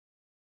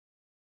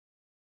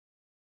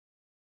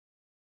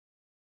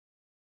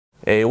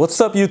Hey, what's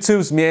up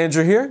YouTube's me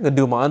Andrew here. Gonna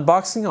do my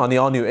unboxing on the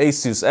all-new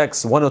Asus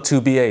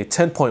X102BA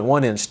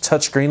 10.1-inch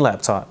touchscreen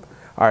laptop.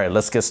 Alright,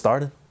 let's get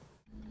started.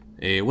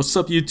 Hey, what's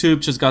up YouTube?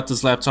 Just got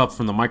this laptop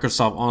from the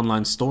Microsoft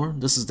online store.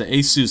 This is the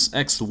Asus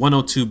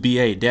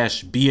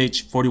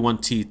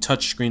X102BA-BH41T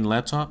touchscreen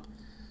laptop.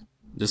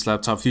 This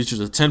laptop features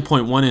a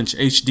 10.1-inch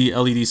HD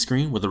LED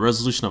screen with a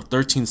resolution of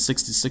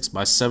 1366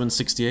 by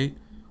 768,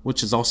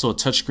 which is also a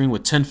touchscreen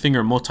with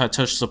 10-finger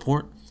multi-touch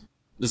support.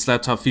 This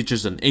laptop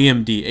features an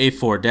AMD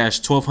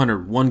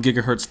A4-1200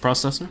 1GHz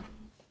processor,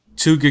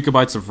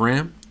 2GB of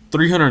RAM,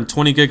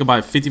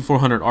 320GB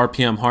 5400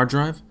 RPM hard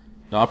drive.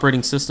 The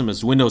operating system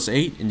is Windows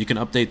 8, and you can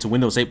update to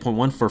Windows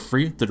 8.1 for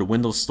free through the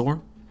Windows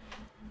Store.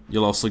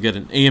 You'll also get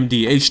an AMD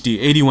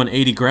HD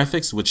 8180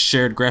 graphics with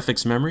shared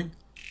graphics memory,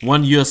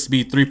 one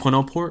USB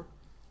 3.0 port,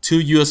 two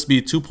USB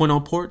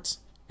 2.0 ports,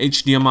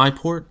 HDMI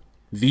port,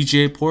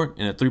 VGA port,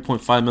 and a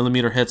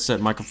 3.5mm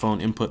headset microphone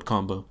input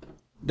combo.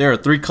 There are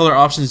 3 color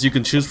options you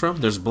can choose from.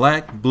 There's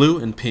black, blue,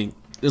 and pink.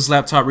 This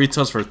laptop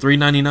retails for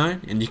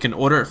 $399, and you can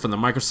order it from the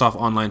Microsoft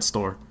online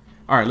store.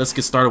 Alright, let's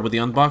get started with the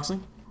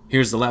unboxing.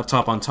 Here's the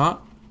laptop on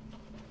top.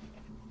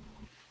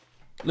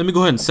 Let me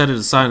go ahead and set it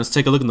aside and let's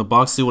take a look in the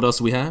box, see what else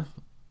we have.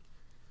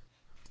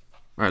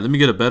 Alright, let me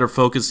get a better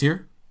focus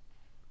here.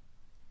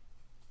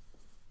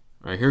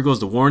 Alright, here goes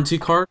the warranty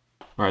card.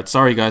 Alright,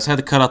 sorry guys, had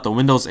to cut out the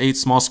Windows 8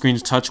 small screen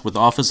touch with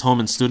Office,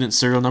 Home, and Student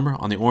serial number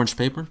on the orange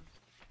paper.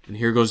 And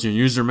here goes your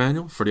user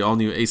manual for the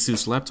all-new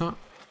Asus laptop.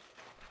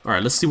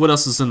 Alright, let's see what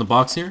else is in the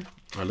box here.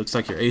 Alright, looks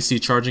like your AC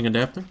charging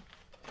adapter.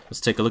 Let's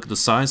take a look at the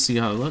size, see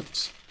how it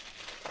looks.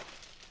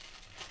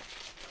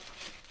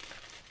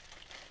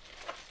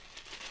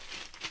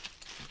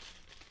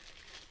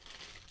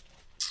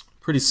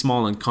 Pretty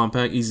small and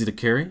compact, easy to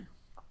carry.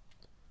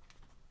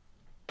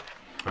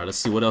 Alright, let's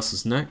see what else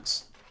is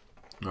next.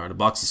 Alright, the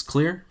box is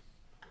clear.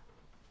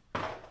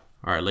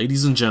 Alright,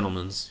 ladies and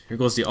gentlemen, here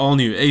goes the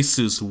all-new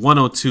Asus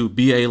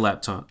 102BA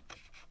laptop.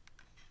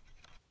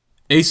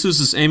 Asus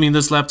is aiming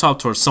this laptop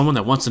towards someone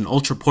that wants an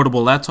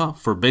ultra-portable laptop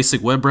for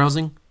basic web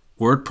browsing,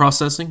 word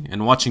processing,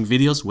 and watching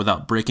videos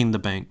without breaking the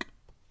bank.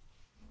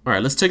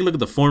 Alright, let's take a look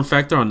at the form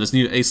factor on this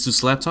new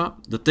Asus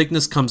laptop. The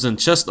thickness comes in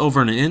just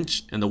over an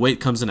inch, and the weight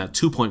comes in at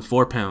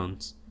 2.4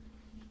 pounds.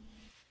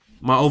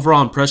 My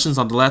overall impressions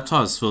on the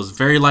laptop is it feels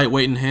very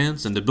lightweight in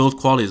hands, and the build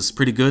quality is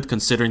pretty good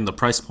considering the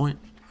price point.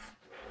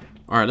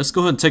 Alright, let's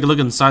go ahead and take a look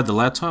inside the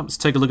laptop. Let's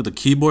take a look at the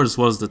keyboard as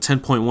well as the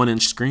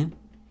 10.1-inch screen.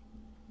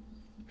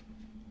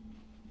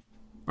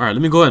 Alright,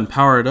 let me go ahead and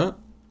power it up.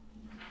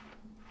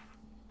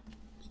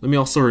 Let me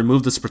also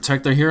remove this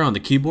protector here on the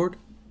keyboard.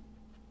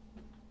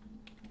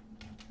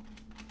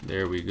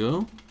 There we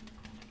go.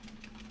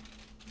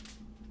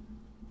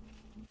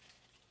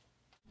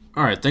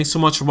 Alright, thanks so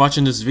much for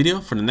watching this video.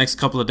 For the next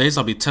couple of days,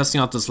 I'll be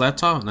testing out this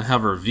laptop and I'll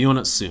have a review on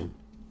it soon.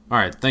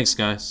 Alright, thanks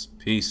guys.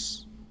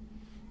 Peace.